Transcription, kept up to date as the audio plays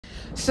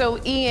So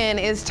Ian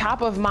is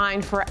top of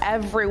mind for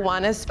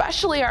everyone,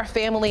 especially our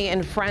family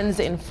and friends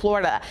in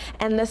Florida.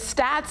 And the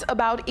stats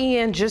about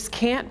Ian just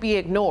can't be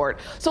ignored.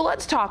 So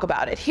let's talk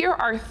about it. Here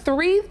are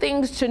 3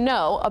 things to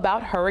know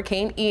about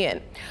Hurricane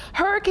Ian.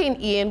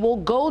 Hurricane Ian will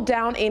go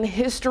down in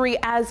history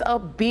as a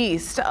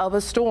beast of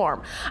a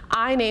storm.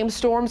 I-named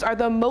storms are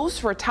the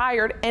most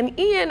retired, and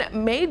Ian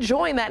may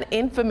join that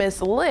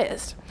infamous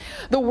list.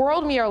 The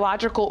World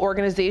Meteorological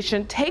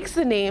Organization takes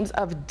the names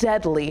of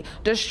deadly,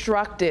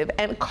 destructive,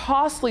 and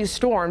costly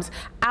storms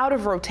out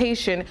of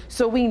rotation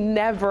so we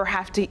never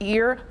have to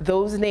hear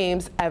those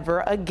names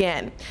ever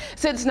again.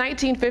 Since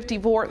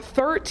 1954,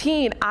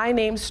 13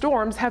 I-named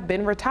storms have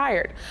been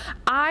retired.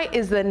 I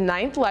is the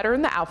 9th letter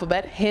in the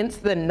alphabet, hence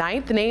the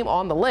 9th name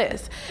on the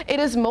list. It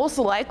is most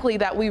likely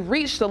that we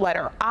reach the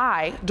letter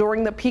I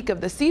during the peak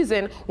of the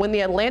season when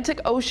the Atlantic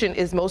Ocean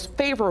is most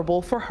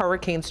favorable for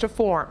hurricanes to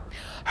form.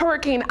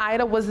 Hurricane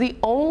Ida was the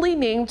only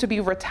name to be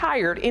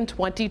retired in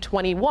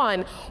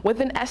 2021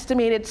 with an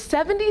estimated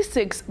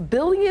 $76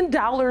 billion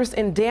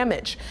in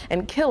damage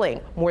and killing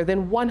more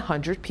than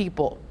 100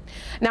 people.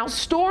 Now,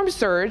 storm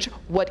surge,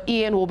 what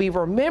Ian will be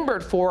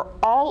remembered for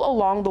all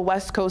along the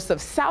west coast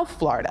of South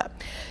Florida.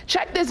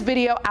 Check this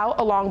video out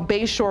along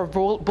Bayshore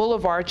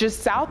Boulevard, just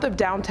south of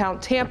downtown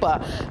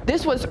Tampa.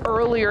 This was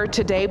earlier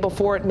today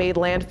before it made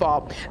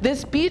landfall.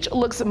 This beach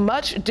looks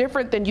much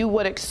different than you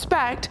would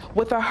expect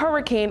with a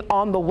hurricane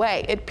on the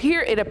way.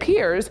 It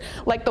appears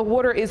like the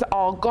water is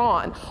all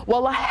gone.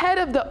 While ahead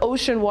of the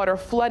ocean water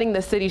flooding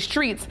the city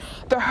streets,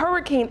 the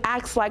hurricane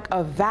acts like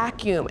a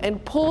vacuum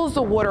and pulls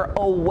the water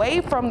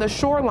away from the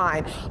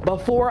shoreline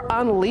before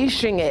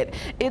unleashing it.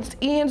 It's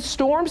Ian's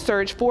storm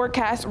surge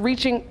forecast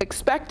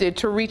expected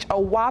to reach a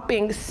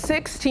whopping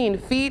 16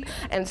 feet,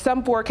 and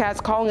some forecasts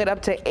calling it up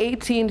to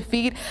 18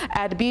 feet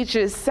at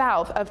beaches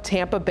south of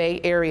Tampa Bay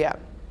area.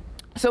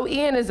 So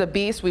Ian is a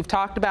beast. We've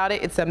talked about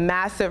it. It's a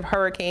massive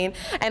hurricane.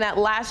 And at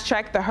last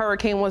check, the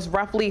hurricane was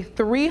roughly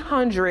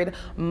 300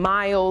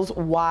 miles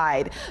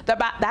wide.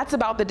 That's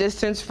about the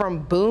distance from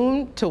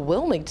Boone to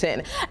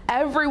Wilmington.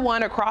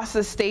 Everyone across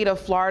the state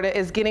of Florida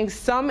is getting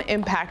some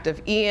impact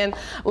of Ian.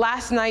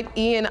 Last night,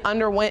 Ian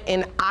underwent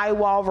an eye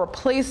wall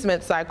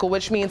replacement cycle,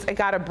 which means it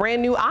got a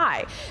brand new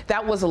eye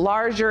that was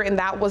larger, and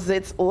that was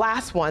its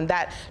last one.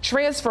 That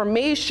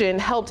transformation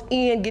helped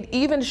Ian get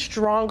even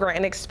stronger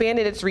and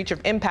expanded its reach of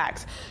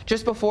impacts.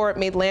 Just before it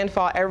made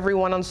landfall,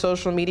 everyone on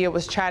social media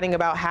was chatting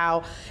about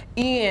how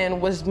Ian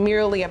was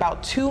merely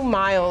about 2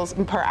 miles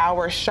per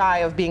hour shy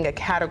of being a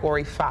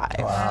Category 5.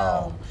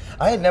 Wow.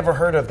 I had never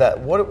heard of that.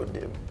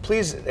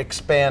 Please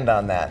expand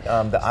on that,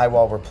 the eye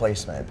wall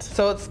replacement.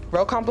 So it's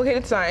real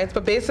complicated science,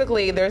 but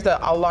basically there's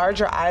a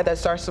larger eye that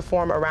starts to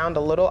form around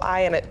a little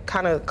eye, and it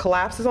kind of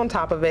collapses on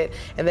top of it,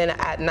 and then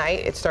at night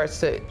it starts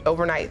to,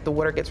 overnight the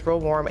water gets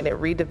real warm and it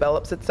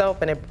redevelops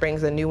itself and it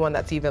brings a new one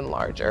that's even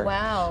larger.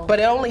 Wow. But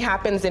it only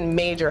happens in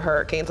major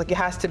hurricanes. Like, it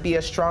has to be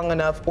a strong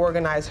enough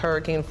organized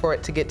hurricane for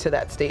it to get to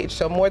that stage.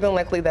 So more than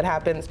likely that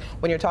happens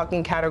when you're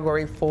talking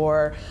Category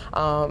 4,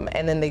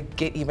 and then they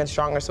get even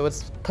stronger, so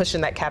it's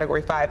pushing that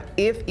Category 5.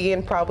 If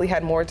Ian probably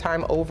had more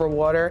time over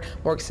water,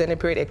 more extended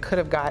period, it could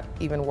have got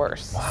even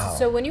worse. Wow.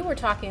 So when you were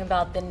talking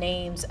about the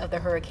names of the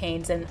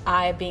hurricanes and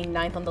I being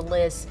 9th on the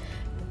list,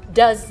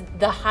 does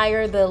the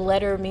higher the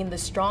letter mean the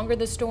stronger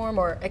the storm,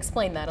 or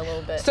explain that a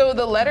little bit? So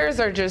the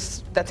letters are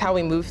just, that's how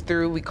we move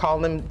through. We call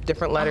them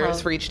different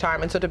letters for each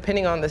time. And so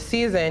depending on the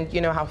season, you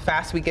know how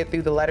fast we get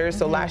through the letters.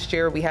 So last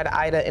year we had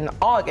Ida in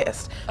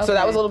August. Okay. So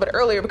that was a little bit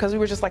earlier because we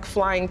were just like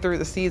flying through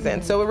the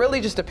season. So it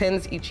really just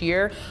depends each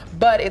year,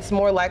 but it's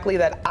more likely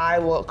that I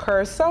will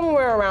occur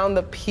somewhere around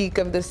the peak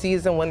of the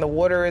season when the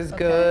water is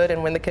good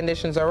and when the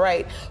conditions are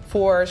right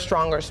for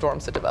stronger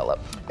storms to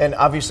develop. And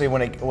obviously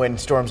when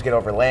storms get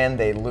over land,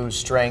 they lose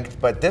strength,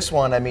 but this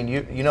one, I mean,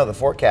 you know the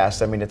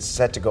forecast. I mean, it's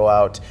set to go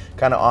out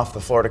kind of off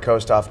the Florida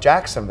coast, off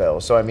Jacksonville.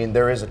 So I mean,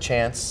 there is a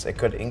chance it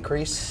could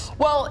increase.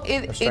 Well,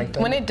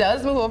 when it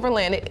does move over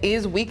land, it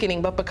is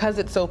weakening, but because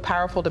it's so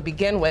powerful to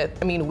begin with,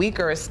 I mean,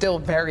 weaker is still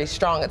very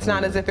strong. It's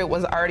not as if it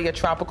was already a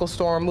tropical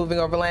storm moving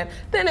over land,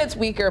 then it's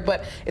weaker,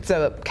 but it's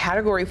a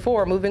Category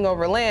 4 moving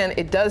over land.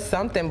 It does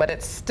something, but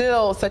it's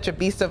still such a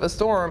beast of a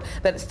storm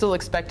that it's still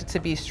expected to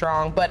be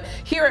strong. But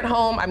here at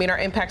home, I mean, our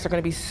impacts are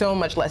going to be so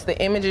much less.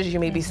 The images you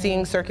may be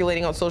seeing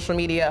circulating on social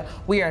media,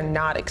 we are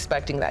not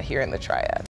expecting that here in the Triad.